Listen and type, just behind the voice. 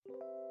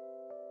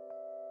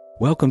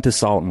Welcome to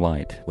Salt and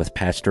Light with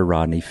Pastor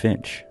Rodney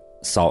Finch.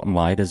 Salt and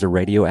Light is a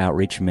radio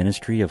outreach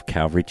ministry of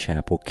Calvary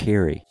Chapel,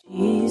 Cary.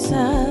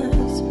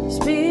 Jesus,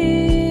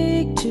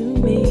 speak to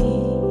me.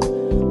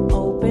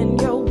 Open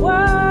your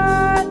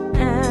word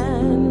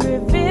and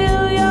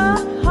reveal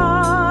your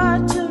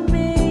heart to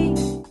me.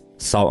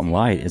 Salt and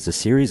Light is a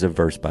series of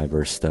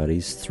verse-by-verse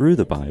studies through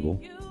the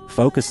Bible,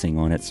 focusing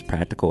on its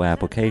practical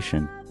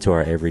application to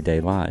our everyday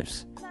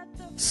lives.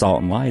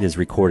 Salt and Light is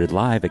recorded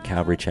live at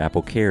Calvary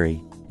Chapel,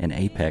 Cary in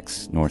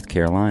Apex, North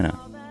Carolina.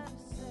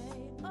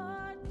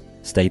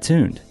 Stay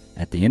tuned.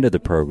 At the end of the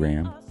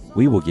program,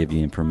 we will give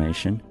you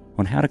information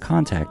on how to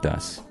contact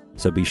us,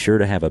 so be sure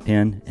to have a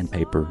pen and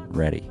paper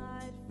ready.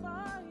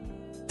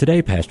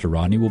 Today, Pastor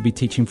Rodney will be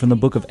teaching from the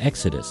book of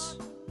Exodus,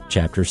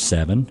 chapters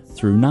 7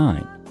 through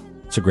 9.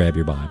 So grab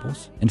your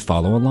Bibles and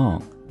follow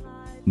along.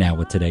 Now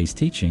with today's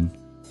teaching,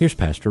 here's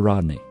Pastor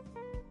Rodney.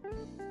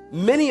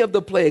 Many of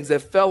the plagues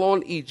that fell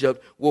on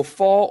Egypt will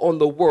fall on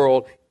the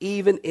world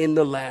even in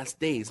the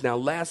last days. Now,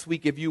 last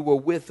week, if you were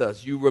with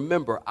us, you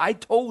remember I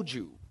told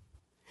you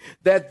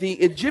that the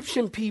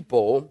Egyptian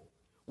people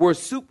were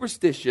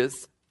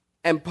superstitious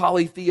and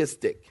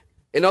polytheistic.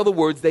 In other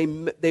words,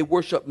 they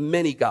worship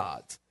many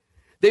gods.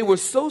 They were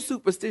so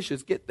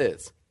superstitious, get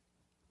this,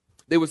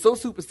 they were so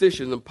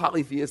superstitious and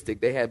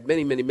polytheistic, they had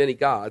many, many, many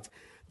gods,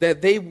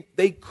 that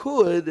they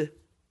could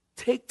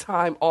take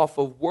time off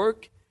of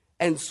work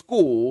and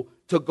school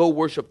to go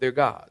worship their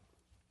God.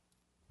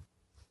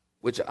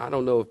 Which I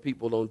don't know if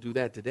people don't do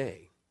that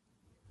today.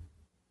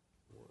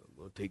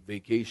 We'll take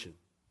vacation.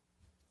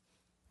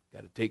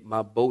 Got to take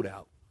my boat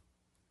out.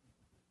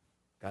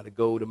 Got to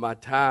go to my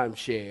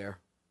timeshare.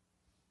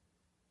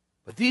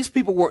 But these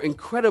people were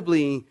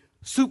incredibly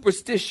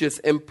superstitious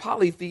and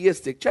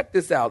polytheistic. Check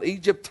this out.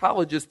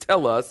 Egyptologists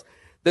tell us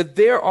that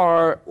there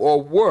are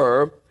or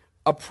were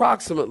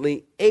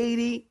approximately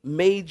 80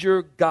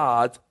 major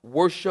gods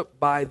worshipped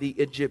by the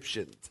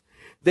Egyptians.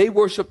 They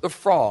worshiped the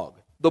frog,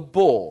 the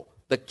bull,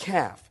 the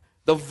calf,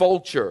 the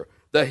vulture,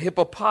 the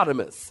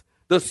hippopotamus,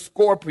 the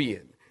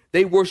scorpion.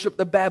 They worshiped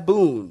the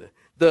baboon,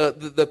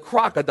 the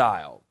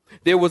crocodile.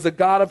 There was a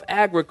god of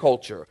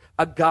agriculture,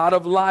 a god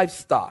of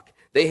livestock.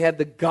 They had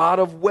the god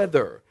of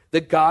weather,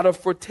 the god of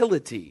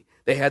fertility.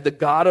 They had the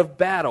god of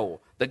battle,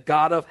 the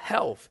god of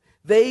health.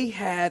 They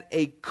had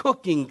a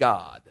cooking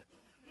god,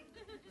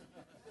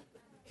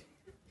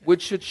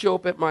 which should show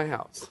up at my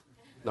house.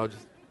 No,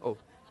 just, oh,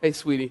 hey,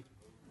 sweetie.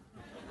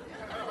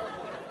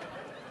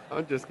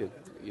 I'm just kidding,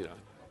 you know.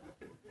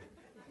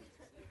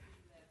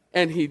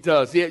 And he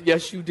does. Yeah,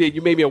 yes, you did.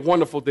 You made me a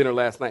wonderful dinner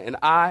last night, and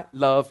I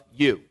love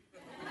you.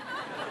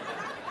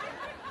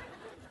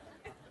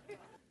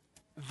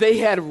 They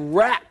had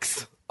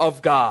racks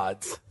of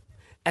gods,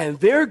 and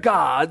their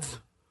gods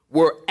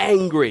were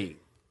angry.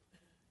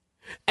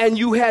 And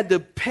you had to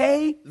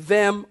pay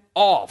them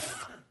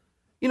off.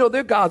 You know,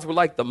 their gods were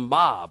like the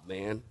mob,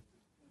 man.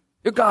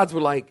 Their gods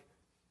were like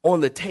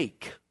on the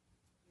take.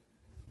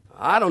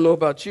 I don't know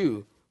about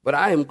you, but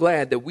I am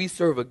glad that we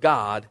serve a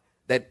God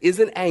that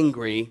isn't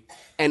angry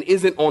and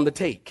isn't on the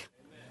take.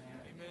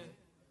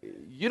 Amen.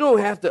 You don't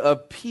have to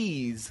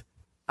appease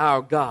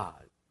our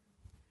God.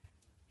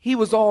 He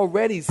was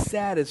already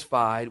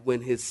satisfied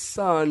when his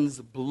son's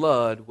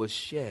blood was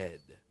shed.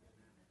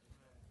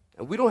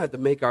 And we don't have to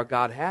make our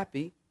God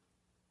happy.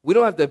 We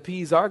don't have to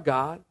appease our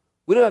God.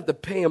 We don't have to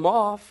pay him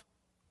off,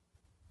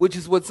 which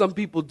is what some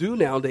people do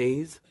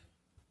nowadays.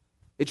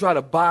 They try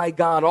to buy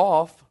God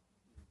off.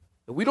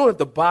 And we don't have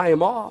to buy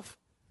him off.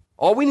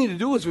 All we need to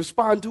do is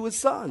respond to his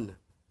son.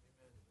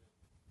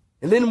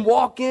 And then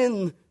walk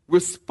in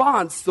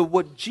response to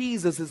what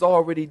Jesus has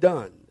already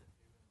done.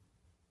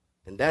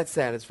 And that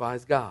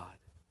satisfies God.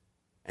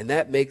 And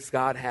that makes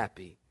God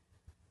happy.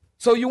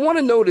 So you want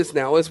to notice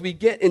now, as we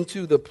get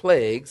into the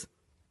plagues,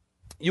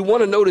 you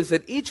want to notice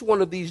that each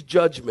one of these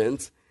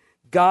judgments,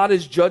 God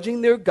is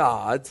judging their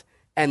gods,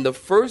 and the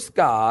first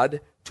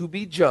god to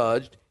be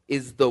judged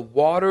is the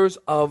waters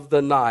of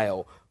the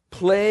Nile.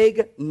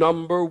 Plague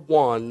number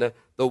 1,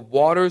 the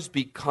waters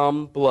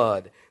become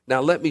blood.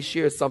 Now let me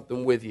share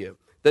something with you.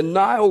 The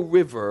Nile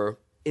River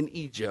in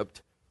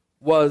Egypt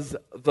was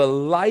the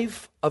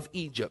life of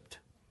Egypt.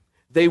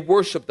 They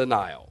worshiped the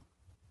Nile.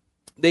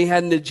 They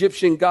had an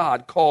Egyptian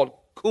god called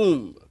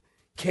Kum,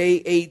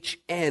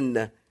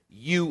 Khnum,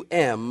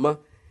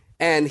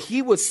 and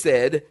he was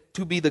said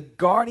to be the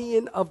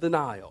guardian of the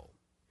Nile.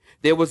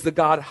 There was the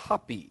god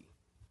Hapi,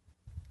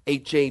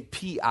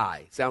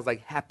 Hapi. Sounds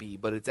like happy,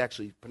 but it's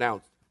actually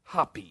pronounced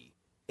Hapi,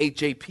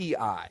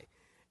 Hapi.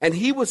 And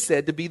he was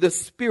said to be the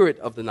spirit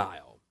of the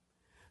Nile.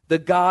 The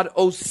god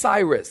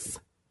Osiris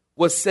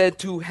was said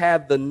to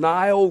have the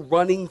Nile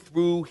running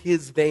through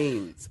his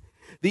veins.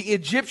 The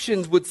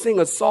Egyptians would sing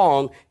a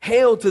song,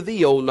 "Hail to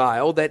thee, O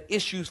Nile, that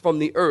issues from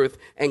the earth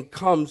and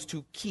comes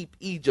to keep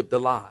Egypt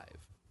alive."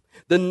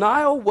 The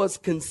Nile was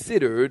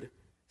considered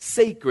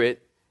sacred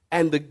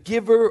and the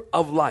giver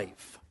of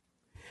life.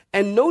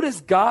 And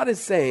notice God is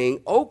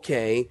saying,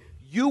 okay,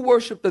 you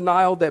worship the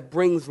Nile that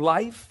brings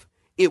life,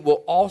 it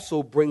will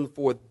also bring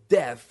forth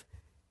death,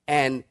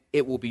 and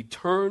it will be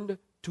turned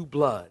to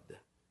blood.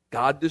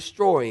 God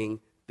destroying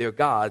their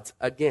gods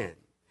again.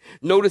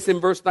 Notice in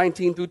verse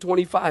 19 through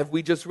 25,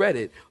 we just read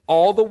it.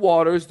 All the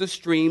waters, the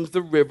streams,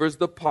 the rivers,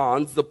 the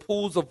ponds, the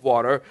pools of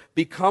water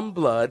become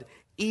blood.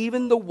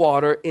 Even the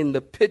water in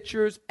the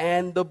pitchers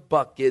and the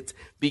buckets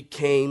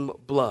became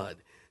blood.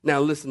 Now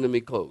listen to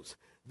me close.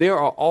 There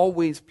are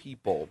always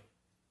people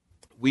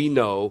we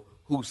know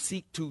who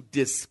seek to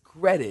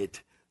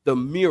discredit the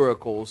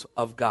miracles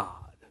of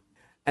God.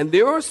 And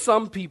there are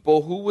some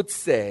people who would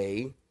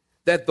say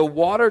that the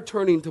water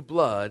turning to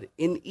blood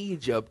in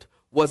Egypt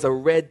was a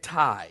red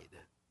tide.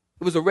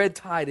 It was a red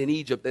tide in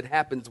Egypt that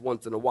happens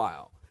once in a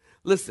while.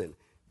 Listen,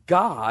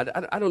 God,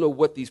 I don't know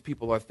what these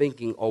people are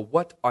thinking or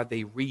what are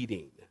they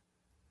reading.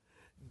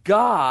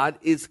 God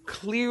is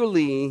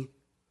clearly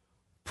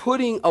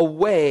putting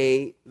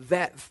away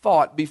that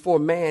thought before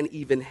man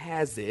even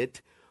has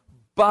it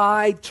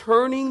by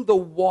turning the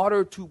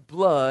water to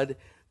blood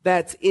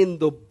that's in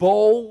the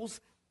bowls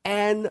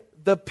and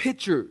the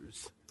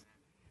pitchers.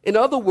 In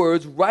other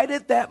words, right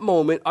at that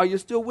moment, are you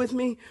still with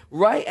me?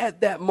 Right at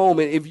that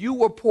moment, if you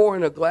were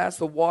pouring a glass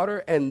of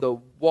water and the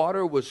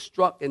water was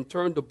struck and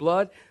turned to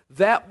blood,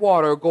 that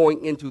water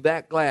going into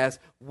that glass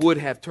would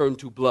have turned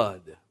to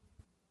blood.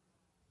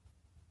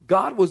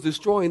 God was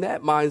destroying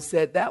that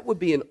mindset. That would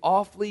be an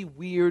awfully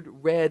weird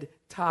red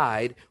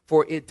tide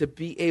for it to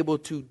be able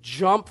to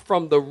jump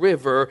from the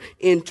river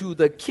into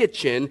the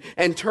kitchen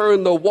and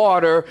turn the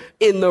water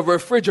in the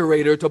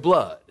refrigerator to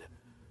blood.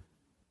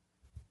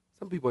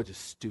 Some people are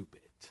just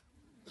stupid.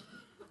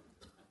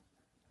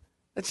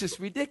 That's just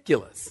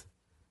ridiculous.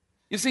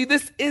 You see,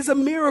 this is a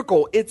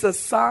miracle. It's a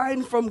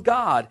sign from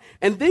God.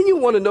 And then you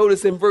want to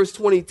notice in verse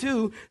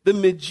 22, the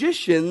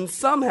magicians,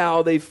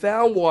 somehow they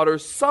found water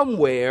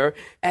somewhere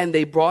and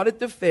they brought it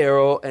to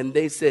Pharaoh and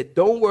they said,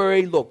 don't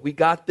worry, look, we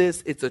got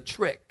this. It's a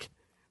trick.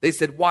 They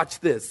said,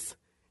 watch this.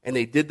 And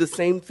they did the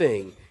same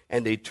thing.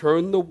 And they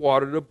turned the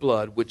water to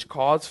blood, which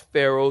caused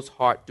Pharaoh's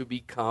heart to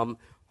become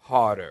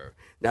harder.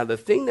 Now, the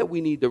thing that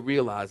we need to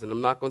realize, and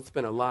I'm not going to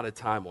spend a lot of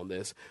time on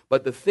this,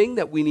 but the thing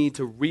that we need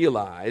to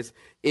realize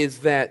is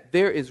that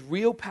there is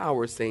real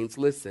power, saints,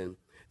 listen,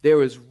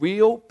 there is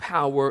real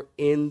power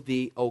in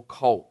the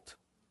occult.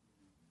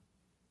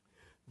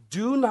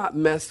 Do not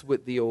mess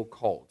with the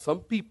occult.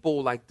 Some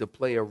people like to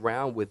play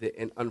around with it,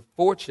 and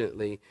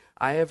unfortunately,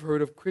 I have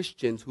heard of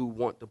Christians who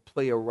want to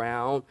play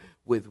around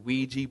with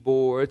Ouija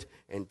boards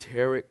and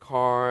tarot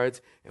cards,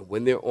 and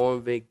when they're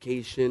on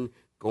vacation,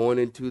 going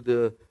into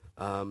the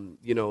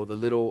the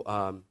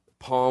little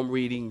palm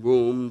reading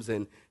rooms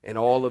and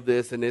all of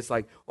this. And it's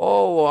like,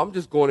 oh, I'm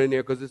just going in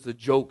there because it's a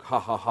joke. Ha,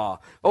 ha, ha.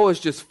 Oh, it's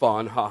just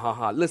fun. Ha, ha,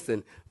 ha.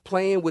 Listen,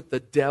 playing with the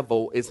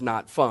devil is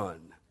not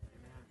fun.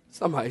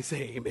 Somebody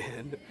say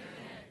amen.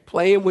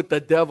 Playing with the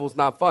devil is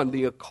not fun.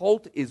 The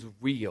occult is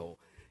real.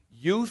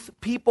 Youth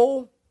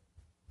people,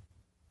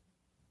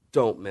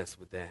 don't mess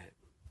with that.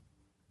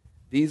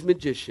 These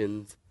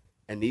magicians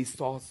and these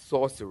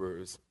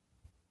sorcerers,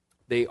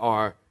 they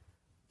are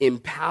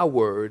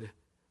empowered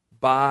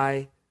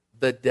by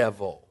the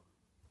devil.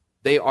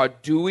 They are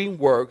doing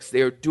works, they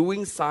are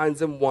doing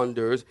signs and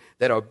wonders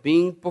that are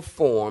being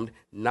performed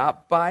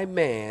not by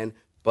man,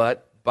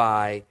 but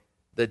by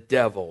the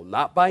devil.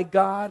 Not by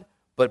God,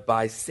 but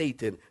by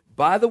Satan.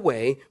 By the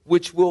way,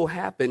 which will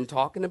happen,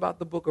 talking about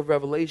the book of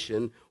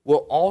Revelation,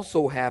 will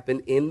also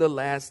happen in the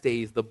last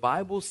days. The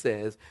Bible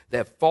says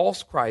that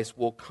false Christ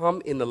will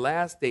come in the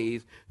last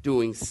days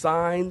doing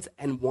signs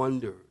and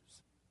wonders.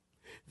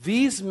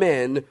 These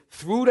men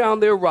threw down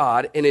their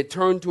rod and it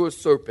turned to a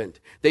serpent.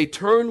 They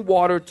turned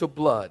water to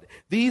blood.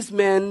 These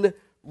men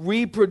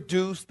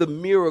reproduced the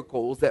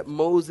miracles that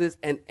Moses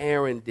and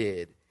Aaron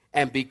did.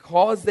 And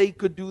because they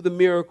could do the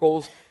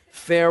miracles,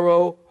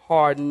 Pharaoh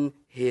hardened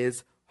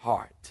his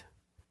heart.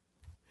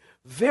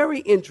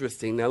 Very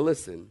interesting. Now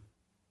listen,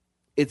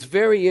 it's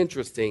very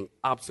interesting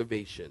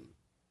observation.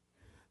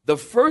 The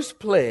first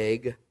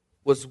plague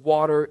was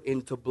water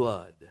into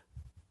blood.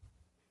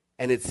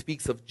 And it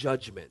speaks of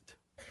judgment.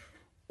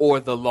 Or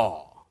the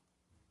law.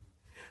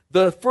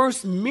 The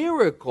first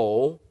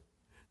miracle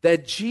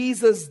that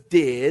Jesus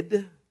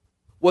did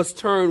was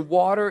turn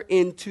water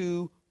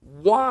into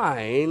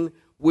wine,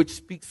 which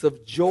speaks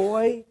of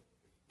joy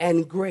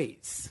and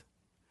grace.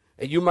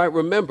 And you might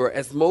remember,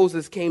 as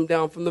Moses came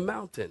down from the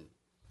mountain,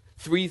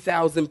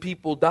 3,000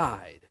 people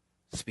died,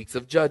 speaks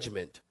of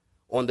judgment.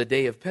 On the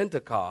day of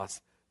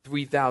Pentecost,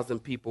 3,000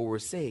 people were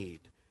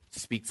saved,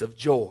 speaks of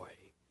joy.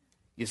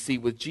 You see,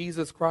 with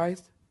Jesus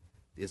Christ,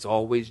 there's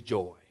always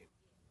joy.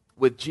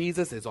 With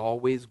Jesus, it's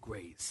always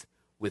grace.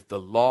 With the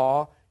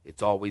law,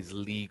 it's always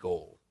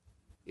legal.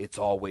 It's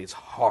always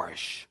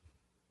harsh.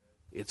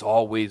 It's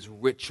always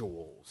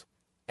rituals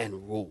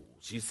and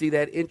rules. You see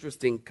that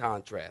interesting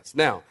contrast.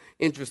 Now,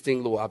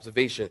 interesting little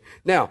observation.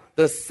 Now,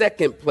 the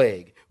second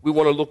plague, we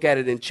want to look at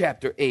it in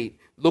chapter 8.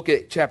 Look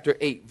at chapter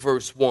 8,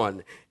 verse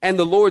 1. And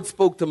the Lord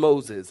spoke to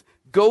Moses,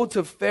 go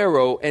to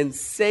Pharaoh and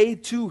say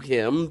to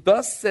him,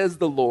 thus says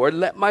the Lord,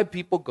 let my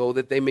people go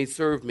that they may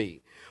serve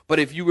me. But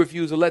if you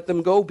refuse to let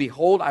them go,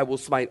 behold, I will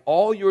smite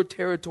all your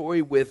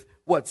territory with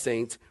what,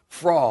 saints?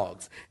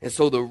 Frogs. And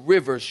so the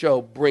river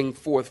shall bring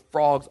forth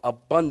frogs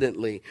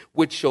abundantly,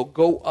 which shall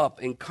go up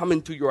and come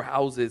into your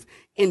houses,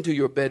 into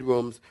your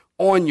bedrooms,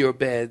 on your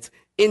beds,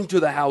 into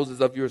the houses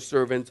of your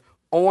servants,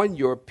 on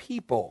your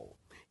people,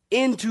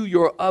 into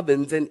your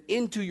ovens and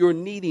into your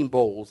kneading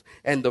bowls,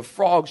 and the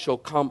frogs shall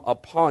come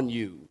upon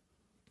you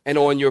and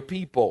on your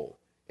people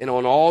and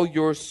on all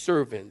your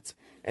servants.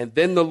 And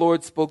then the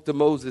Lord spoke to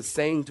Moses,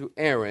 saying to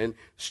Aaron,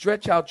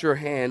 stretch out your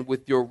hand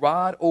with your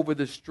rod over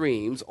the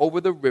streams,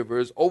 over the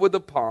rivers, over the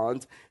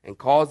ponds, and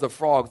cause the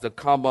frogs to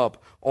come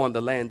up on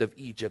the land of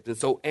Egypt. And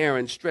so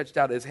Aaron stretched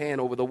out his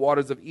hand over the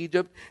waters of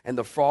Egypt, and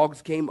the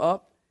frogs came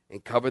up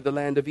and covered the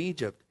land of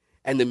Egypt.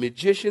 And the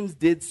magicians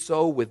did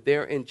so with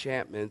their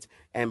enchantments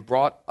and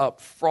brought up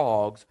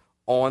frogs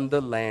on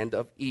the land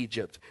of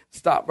Egypt.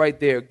 Stop right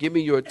there. Give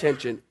me your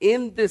attention.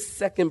 In this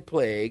second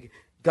plague,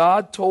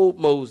 God told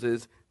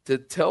Moses to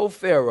tell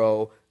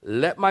Pharaoh,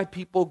 let my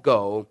people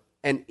go,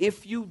 and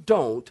if you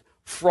don't,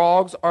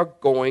 frogs are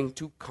going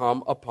to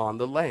come upon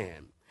the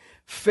land.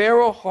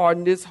 Pharaoh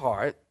hardened his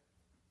heart.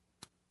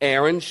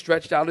 Aaron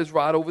stretched out his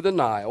rod over the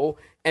Nile,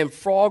 and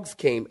frogs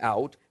came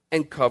out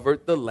and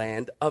covered the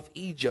land of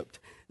Egypt.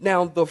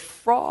 Now, the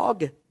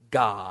frog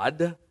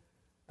god,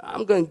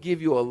 I'm going to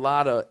give you a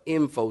lot of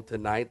info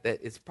tonight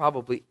that is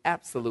probably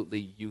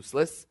absolutely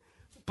useless,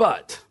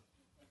 but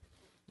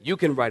you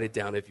can write it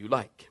down if you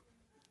like.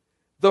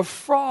 The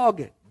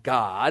frog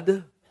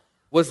god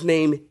was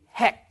named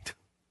Hekt,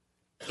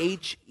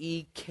 Heked.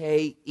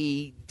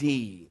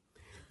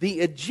 The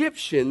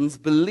Egyptians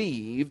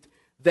believed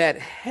that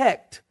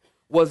Hekt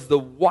was the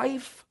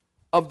wife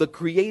of the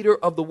creator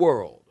of the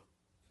world.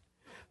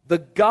 The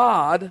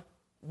god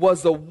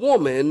was a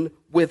woman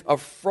with a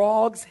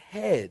frog's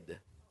head.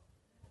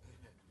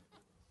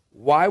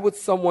 Why would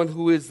someone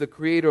who is the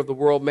creator of the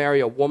world marry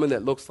a woman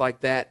that looks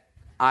like that?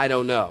 I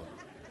don't know.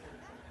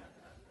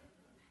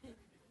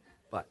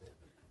 But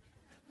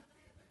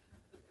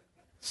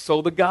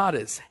so the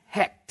goddess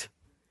Hekt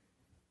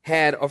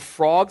had a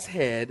frog's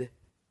head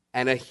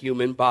and a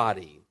human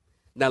body.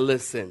 Now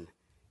listen,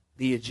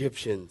 the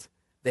Egyptians,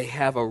 they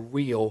have a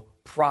real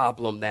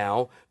problem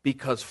now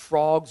because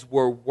frogs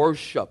were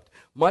worshipped,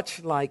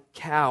 much like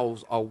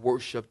cows are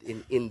worshipped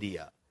in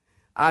India.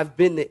 I've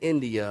been to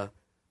India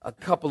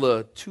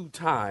two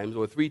times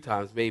or three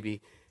times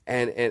maybe,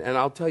 and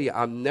I'll tell you,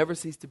 I'll never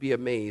cease to be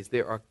amazed.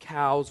 There are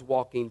cows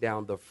walking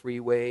down the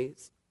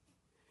freeways.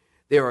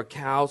 There are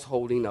cows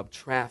holding up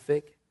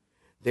traffic.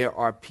 There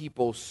are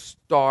people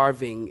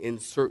starving in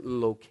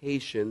certain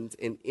locations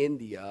in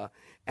India,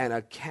 and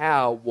a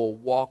cow will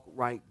walk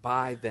right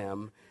by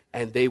them,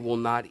 and they will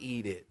not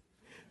eat it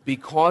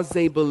because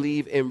they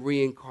believe in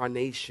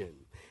reincarnation.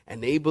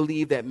 And they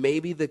believe that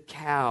maybe the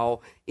cow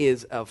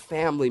is a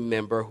family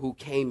member who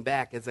came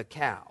back as a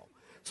cow.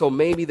 So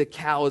maybe the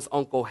cow is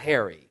Uncle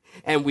Harry,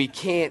 and we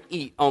can't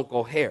eat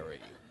Uncle Harry.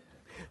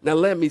 Now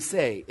let me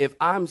say, if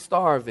I'm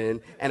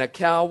starving and a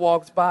cow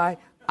walks by,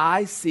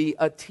 I see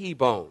a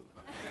T-bone.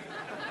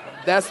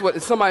 That's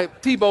what somebody,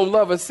 T-bone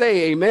lovers,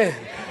 say amen.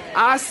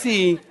 I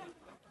see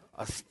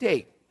a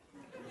steak,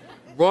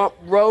 rump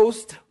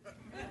roast,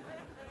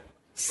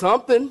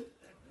 something.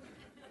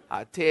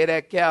 I tear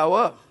that cow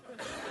up.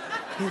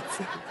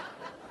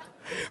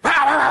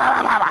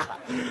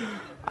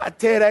 I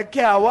tear that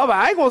cow up.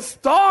 I ain't gonna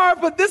starve,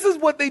 but this is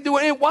what they do.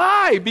 And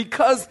why?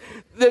 Because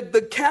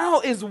the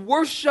cow is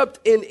worshipped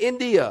in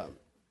India.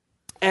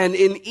 And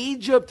in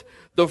Egypt,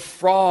 the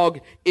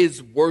frog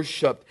is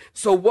worshipped.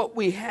 So what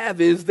we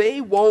have is they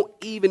won't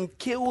even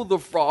kill the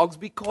frogs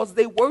because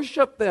they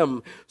worship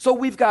them. So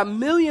we've got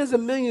millions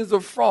and millions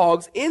of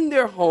frogs in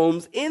their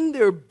homes, in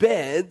their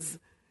beds.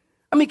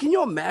 I mean, can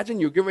you imagine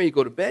you're getting ready to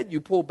go to bed,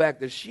 you pull back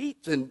the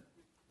sheets and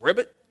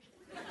ribbit?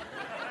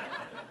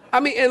 I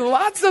mean, and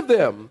lots of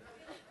them.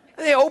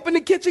 They open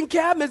the kitchen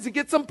cabinets to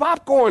get some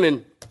popcorn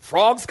and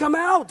frogs come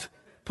out.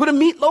 Put a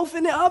meatloaf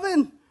in the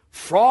oven.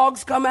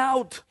 Frogs come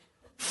out.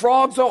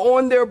 Frogs are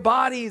on their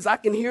bodies. I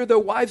can hear their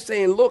wife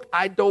saying, look,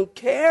 I don't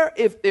care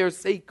if they're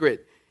sacred.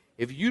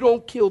 If you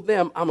don't kill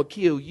them, I'm going to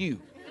kill you.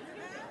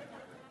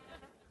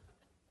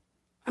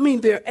 I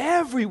mean, they're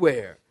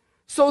everywhere.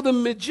 So the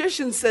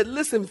magician said,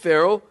 listen,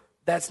 Pharaoh,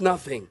 that's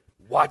nothing.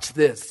 Watch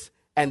this.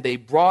 And they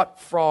brought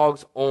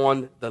frogs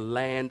on the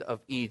land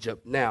of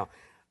Egypt. Now,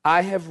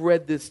 I have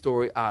read this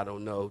story,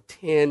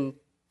 10,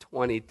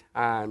 20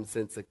 times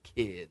since a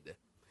kid.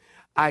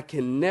 I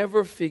can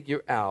never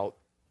figure out,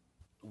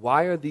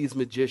 why are these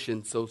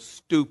magicians so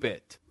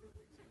stupid?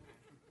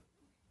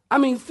 I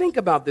mean, think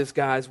about this,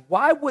 guys.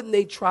 Why wouldn't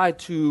they try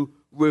to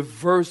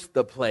reverse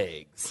the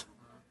plagues?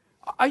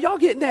 Are y'all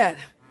getting that?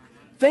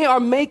 They are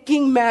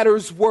making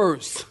matters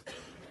worse.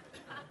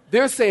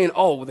 They're saying,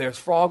 oh, there's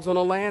frogs on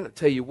the land. I'll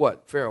tell you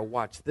what, Pharaoh,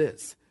 watch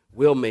this.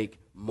 We'll make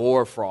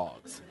more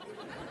frogs.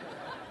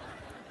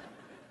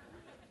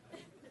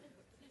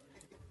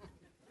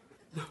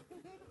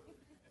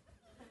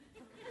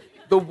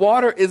 The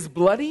water is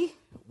bloody.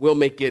 We'll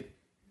make it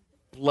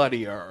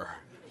bloodier.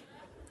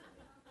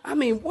 I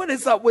mean, what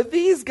is up with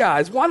these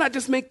guys? Why not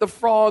just make the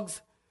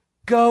frogs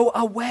go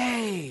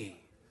away.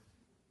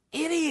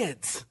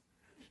 Idiots.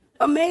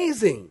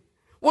 Amazing.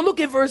 Well, look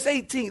at verse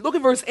 18. Look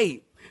at verse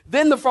 8.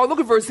 Then the frog, look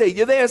at verse 8.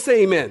 You're there,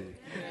 say amen.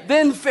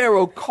 Then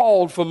Pharaoh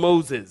called for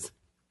Moses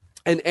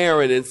and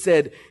Aaron and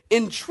said,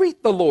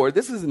 entreat the Lord.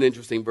 This is an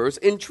interesting verse.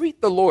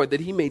 Entreat the Lord that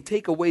he may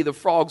take away the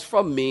frogs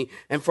from me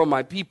and from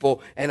my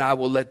people, and I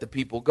will let the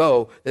people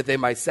go, that they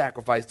might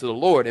sacrifice to the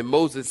Lord. And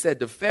Moses said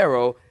to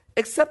Pharaoh,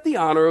 accept the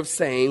honor of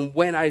saying,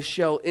 when I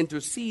shall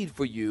intercede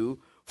for you,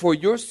 for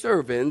your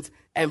servants,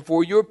 and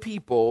for your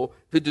people,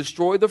 to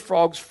destroy the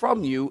frogs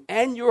from you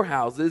and your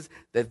houses,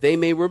 that they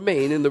may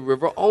remain in the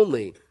river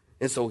only.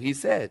 And so he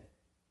said,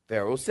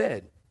 Pharaoh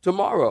said,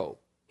 tomorrow.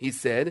 He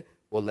said,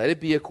 well, let it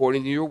be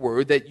according to your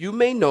word, that you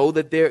may know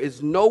that there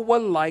is no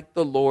one like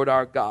the Lord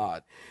our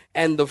God.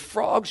 And the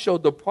frogs shall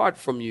depart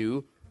from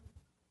you,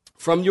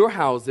 from your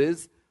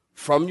houses,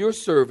 from your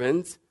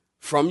servants,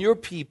 from your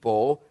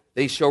people.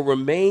 They shall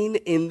remain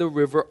in the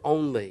river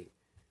only.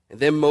 And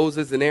then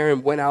Moses and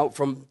Aaron went out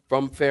from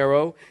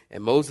Pharaoh,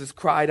 and Moses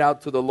cried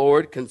out to the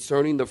Lord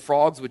concerning the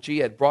frogs which he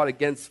had brought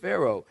against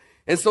Pharaoh.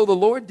 And so the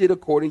Lord did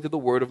according to the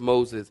word of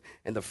Moses,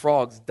 and the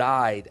frogs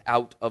died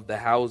out of the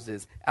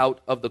houses,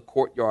 out of the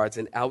courtyards,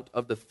 and out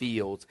of the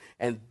fields.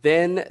 And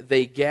then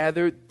they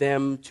gathered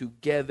them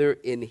together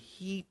in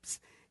heaps,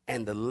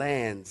 and the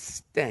land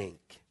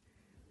stank.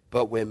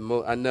 But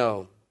when I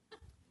know.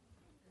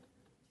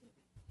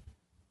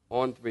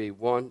 On three.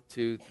 1,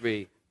 2,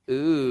 3.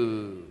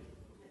 Ooh.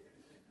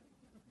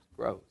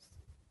 Gross.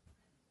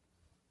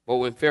 But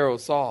when Pharaoh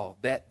saw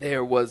that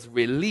there was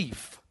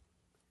relief,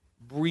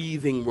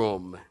 breathing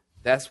room,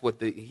 that's what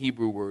the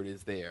Hebrew word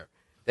is there,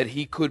 that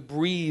he could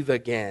breathe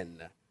again.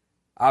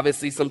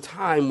 Obviously, some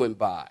time went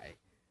by.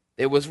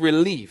 There was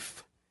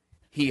relief.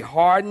 He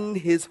hardened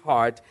his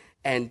heart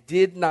and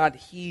did not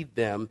heed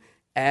them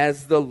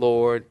as the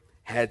Lord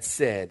had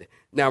said.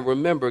 Now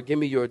remember, give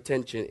me your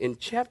attention. In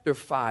chapter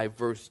 5,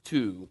 verse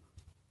 2,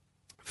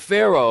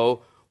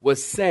 Pharaoh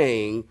was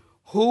saying,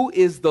 who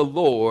is the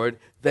Lord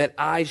that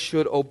I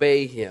should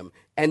obey him?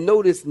 And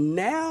notice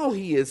now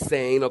he is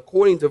saying,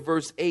 according to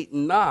verse 8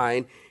 and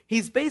 9,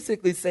 he's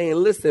basically saying,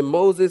 listen,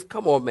 Moses,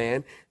 come on,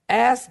 man.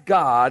 Ask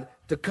God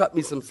to cut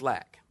me some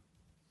slack.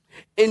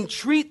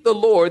 Entreat the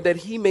Lord that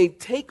he may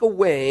take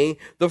away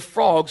the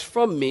frogs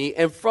from me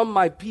and from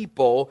my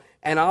people,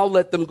 and I'll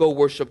let them go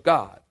worship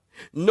God.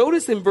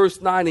 Notice in verse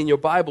 9 in your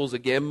Bibles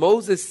again,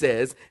 Moses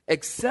says,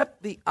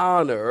 accept the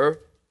honor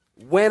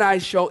when I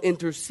shall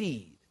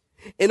intercede.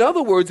 In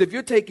other words, if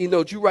you're taking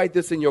notes, you write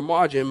this in your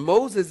margin.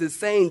 Moses is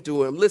saying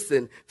to him,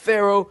 listen,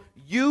 Pharaoh,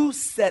 you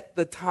set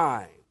the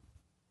time.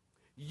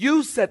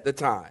 You set the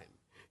time.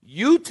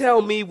 You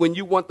tell me when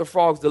you want the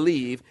frogs to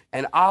leave,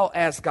 and I'll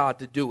ask God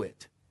to do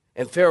it.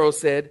 And Pharaoh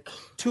said,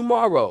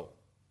 tomorrow.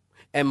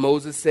 And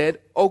Moses said,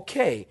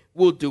 okay,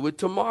 we'll do it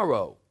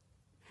tomorrow.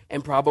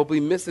 And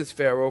probably Mrs.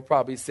 Pharaoh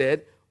probably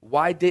said,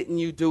 why didn't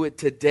you do it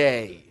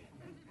today?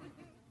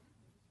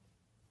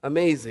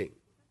 Amazing.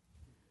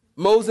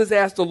 Moses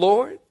asked the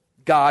Lord.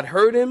 God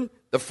heard him.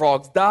 The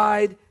frogs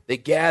died. They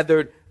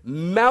gathered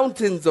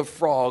mountains of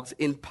frogs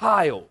in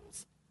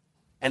piles,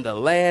 and the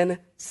land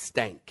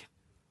stank.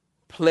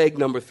 Plague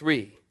number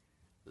 3,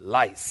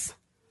 lice.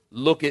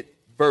 Look at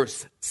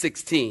verse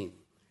 16.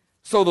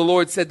 So the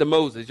Lord said to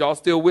Moses, y'all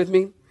still with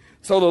me?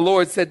 So the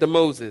Lord said to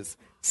Moses,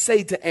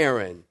 say to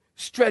Aaron,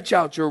 stretch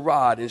out your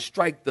rod and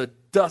strike the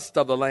dust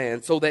of the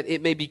land so that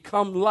it may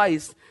become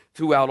lice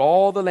throughout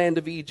all the land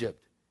of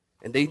Egypt.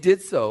 And they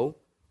did so.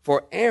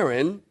 For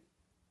Aaron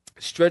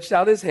stretched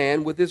out his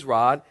hand with his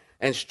rod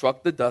and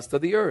struck the dust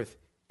of the earth,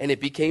 and it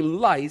became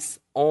lice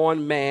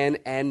on man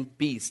and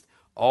beast.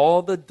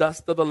 All the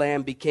dust of the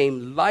land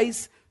became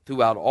lice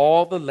throughout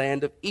all the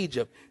land of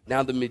Egypt.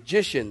 Now the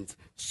magicians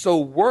so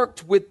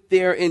worked with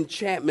their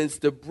enchantments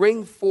to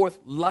bring forth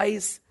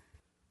lice,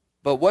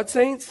 but what,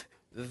 saints?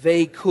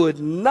 They could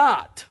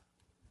not.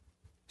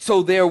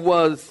 So there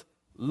was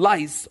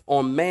lice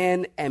on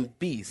man and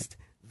beast.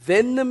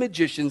 Then the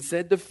magician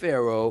said to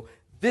Pharaoh,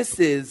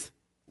 this is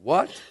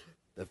what?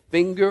 The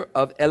finger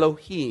of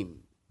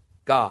Elohim,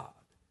 God.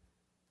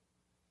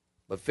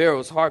 But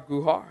Pharaoh's heart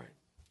grew hard,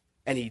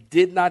 and he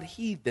did not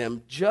heed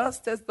them,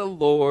 just as the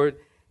Lord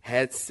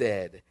had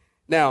said.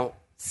 Now,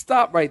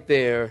 stop right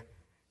there.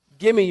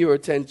 Give me your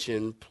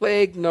attention.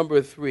 Plague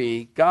number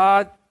 3.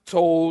 God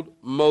told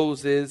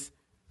Moses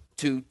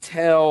to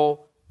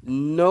tell,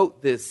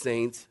 note this,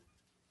 saints,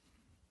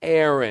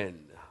 Aaron.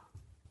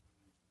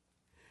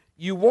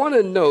 You want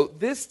to note,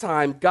 this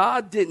time,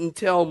 God didn't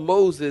tell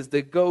Moses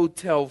to go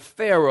tell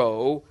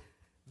Pharaoh.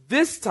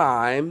 This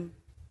time,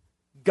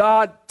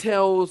 God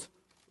tells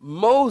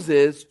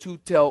Moses to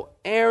tell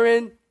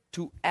Aaron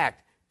to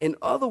act. In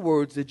other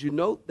words, did you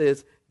note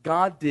this?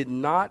 God did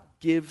not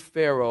give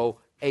Pharaoh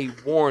a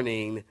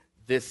warning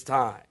this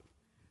time.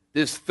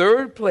 This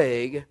third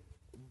plague,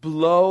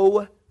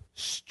 blow,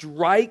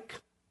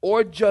 strike,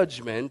 or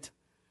judgment,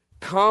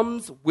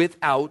 comes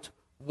without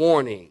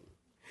warning.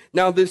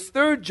 Now, this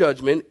third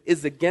judgment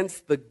is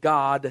against the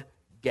god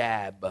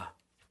Gab,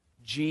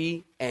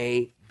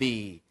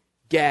 G-A-B,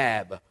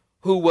 Gab,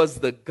 who was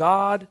the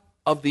God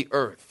of the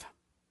earth.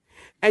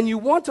 And you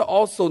want to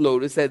also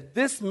notice that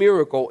this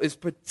miracle is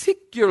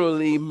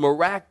particularly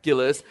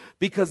miraculous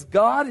because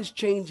God is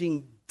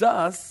changing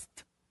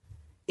dust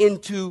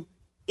into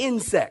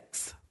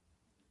insects.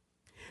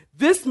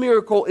 This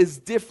miracle is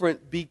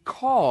different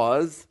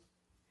because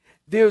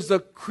there's a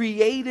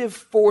creative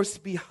force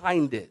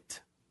behind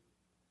it.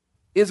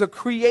 Is a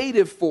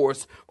creative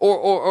force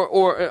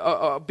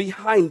or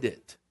behind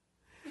it.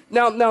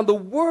 Now the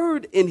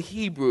word in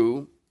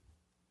Hebrew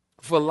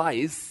for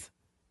lice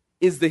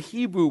is the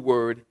Hebrew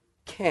word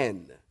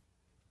ken,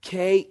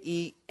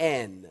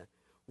 K-E-N,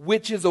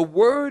 which is a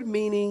word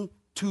meaning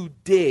to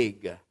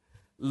dig.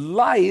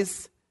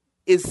 Lice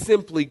is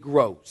simply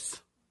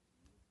gross.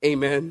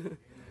 Amen.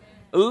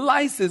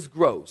 Lice is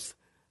gross.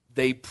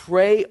 They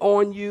prey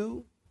on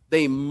you,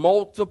 they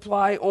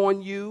multiply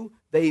on you,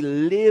 they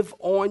live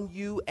on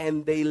you,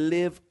 and they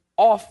live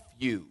off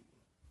you.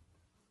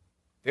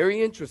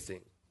 Very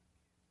interesting.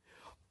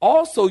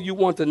 Also, you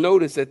want to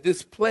notice that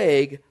this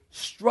plague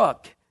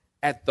struck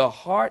at the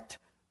heart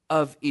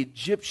of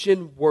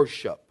Egyptian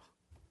worship.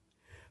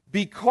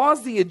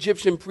 Because the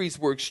Egyptian priests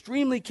were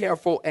extremely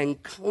careful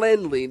and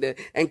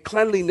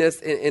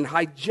cleanliness and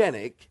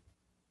hygienic,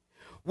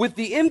 with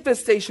the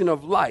infestation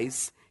of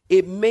lice,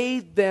 it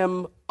made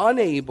them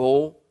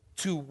unable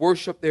to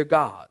worship their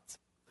gods.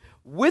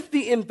 With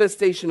the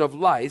infestation of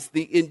lice,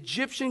 the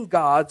Egyptian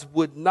gods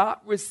would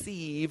not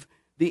receive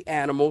the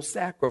animal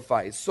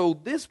sacrifice. So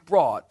this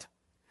brought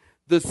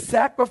the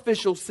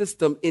sacrificial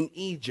system in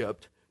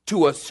Egypt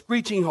to a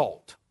screeching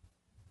halt.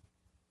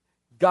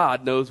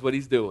 God knows what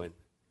he's doing.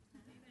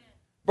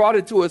 Brought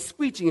it to a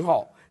screeching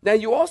halt. Now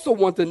you also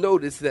want to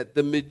notice that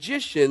the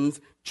magicians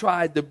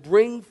tried to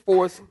bring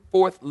forth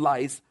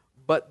lice,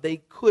 but they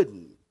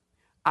couldn't.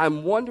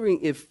 I'm wondering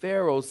if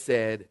Pharaoh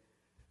said,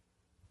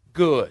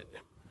 good.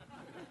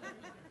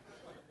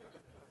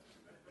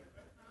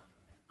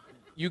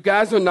 You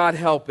guys are not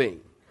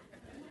helping.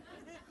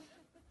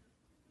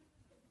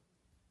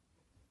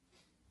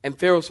 And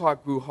Pharaoh's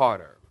heart grew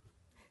harder,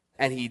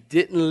 and he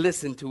didn't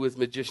listen to his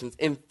magicians.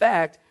 In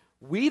fact,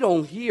 we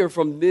don't hear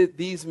from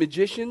these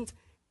magicians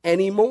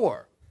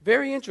anymore.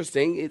 Very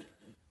interesting.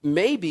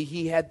 Maybe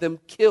he had them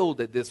killed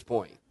at this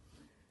point.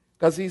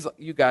 Because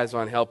you guys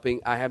aren't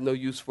helping. I have no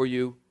use for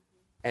you.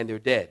 And they're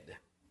dead.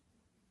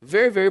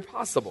 Very, very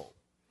possible.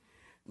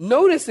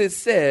 Notice it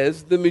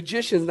says the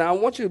magicians. Now I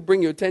want you to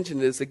bring your attention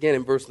to this again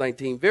in verse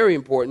 19. Very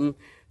important.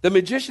 The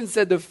magician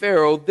said to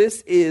Pharaoh,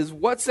 this is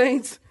what,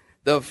 saints?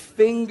 The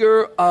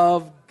finger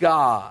of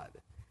God.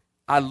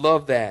 I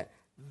love that.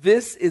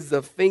 This is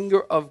the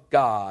finger of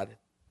God.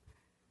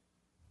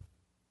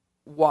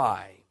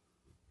 Why?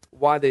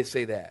 Why they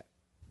say that?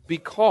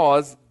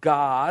 Because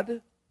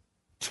God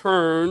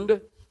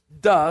turned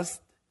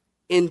dust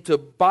into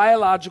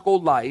biological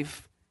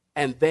life,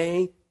 and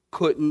they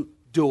couldn't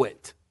do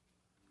it.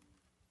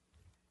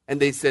 And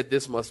they said,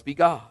 this must be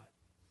God.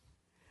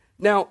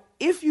 Now,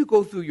 if you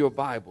go through your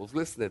Bibles,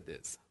 listen to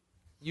this.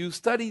 You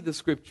study the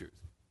scriptures.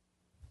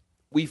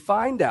 We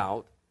find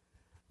out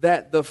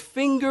that the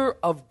finger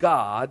of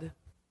God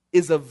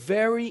is a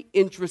very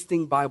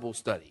interesting Bible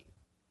study.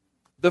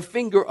 The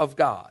finger of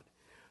God.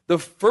 The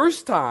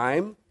first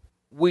time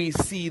we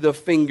see the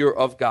finger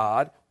of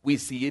God, we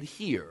see it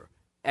here.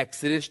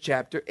 Exodus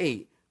chapter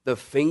 8. The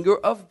finger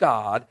of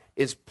God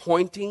is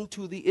pointing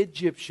to the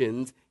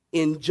Egyptians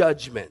in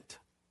judgment.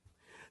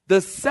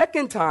 The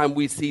second time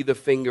we see the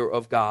finger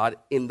of God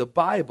in the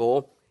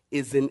Bible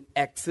is in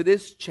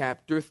Exodus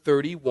chapter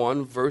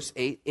 31, verse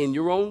 8, in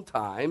your own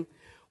time,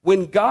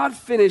 when God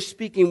finished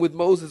speaking with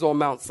Moses on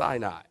Mount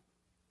Sinai.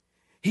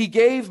 He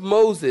gave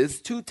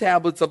Moses 2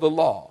 tablets of the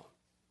law,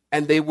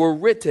 and they were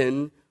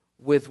written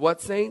with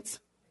what, saints?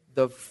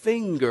 The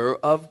finger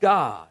of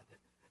God.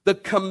 The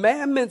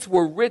commandments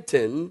were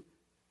written,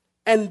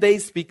 and they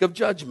speak of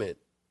judgment.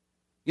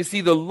 You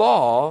see, the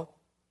law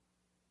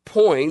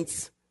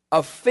points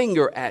a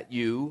finger at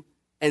you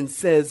and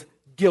says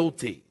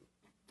guilty.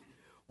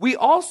 We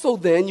also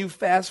then, you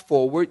fast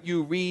forward,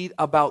 you read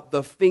about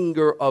the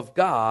finger of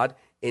God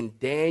in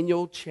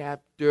Daniel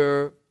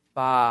chapter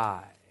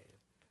 5.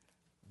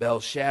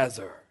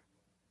 Belshazzar,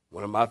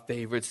 one of my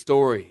favorite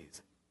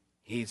stories.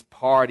 He's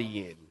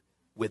partying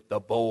with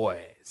the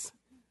boys.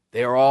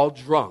 They're all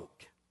drunk.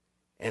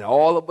 And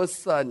all of a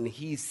sudden,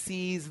 he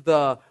sees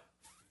the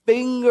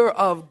finger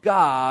of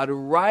God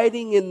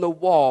writing in the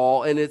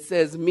wall, and it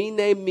says,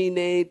 Mene,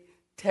 Mene,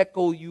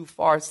 Tekel,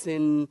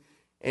 Upharsin,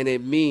 and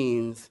it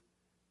means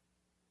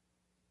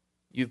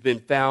you've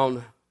been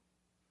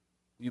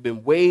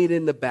weighed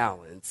in the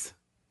balance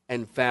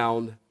and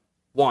found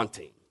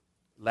wanting,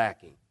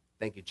 lacking.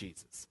 Thank you,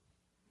 Jesus.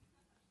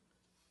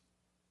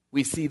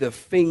 We see the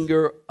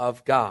finger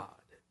of God.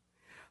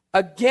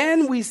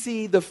 Again, we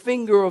see the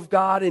finger of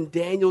God in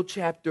Daniel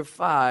chapter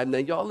 5. Now,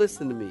 y'all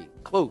listen to me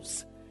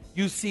close.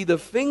 You see the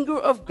finger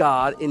of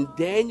God in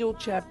Daniel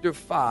chapter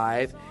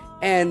 5,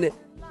 and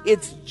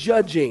it's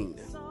judging.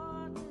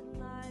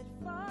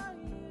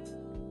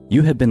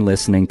 You have been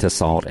listening to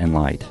Salt and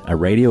Light, a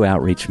radio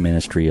outreach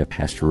ministry of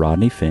Pastor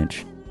Rodney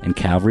Finch and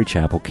Calvary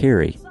Chapel,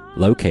 Cary,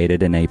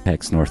 located in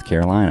Apex, North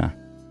Carolina.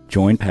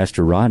 Join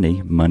Pastor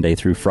Rodney Monday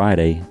through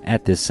Friday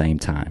at this same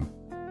time.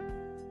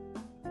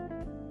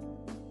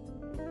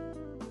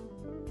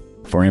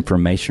 For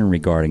information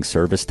regarding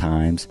service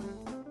times,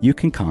 you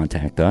can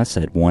contact us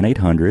at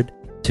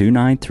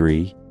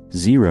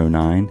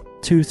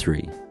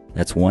 1-800-293-0923.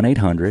 That's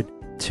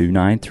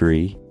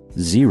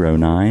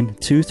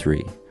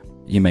 1-800-293-0923.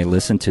 You may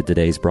listen to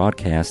today's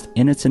broadcast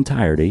in its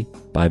entirety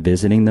by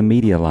visiting the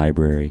media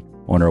library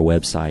on our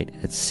website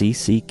at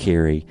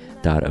cccary.org.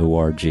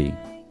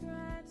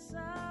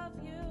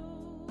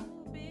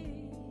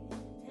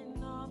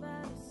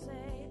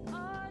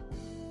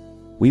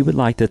 We would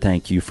like to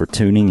thank you for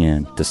tuning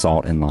in to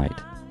Salt and Light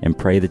and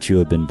pray that you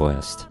have been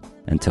blessed.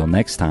 Until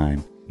next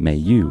time, may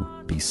you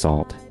be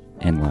salt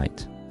and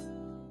light.